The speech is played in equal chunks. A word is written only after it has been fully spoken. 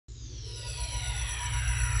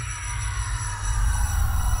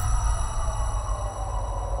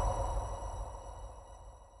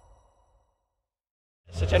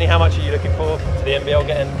Jenny, how much are you looking forward to the NBL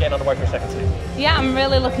getting underway for a second season? Yeah, I'm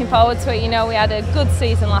really looking forward to it. You know, we had a good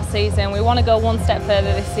season last season. We want to go one step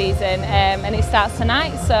further this season, and it starts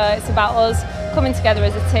tonight. So it's about us coming together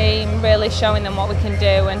as a team, really showing them what we can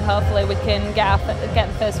do, and hopefully we can get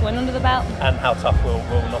the first win under the belt. And how tough will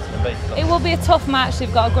Nottingham be? It will be a tough match.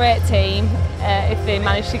 They've got a great team, if they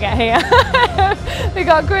manage to get here. They've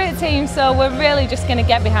got a great team, so we're really just going to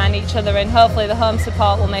get behind each other, and hopefully the home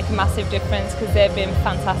support will make a massive difference because they've been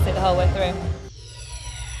fantastic the whole way through.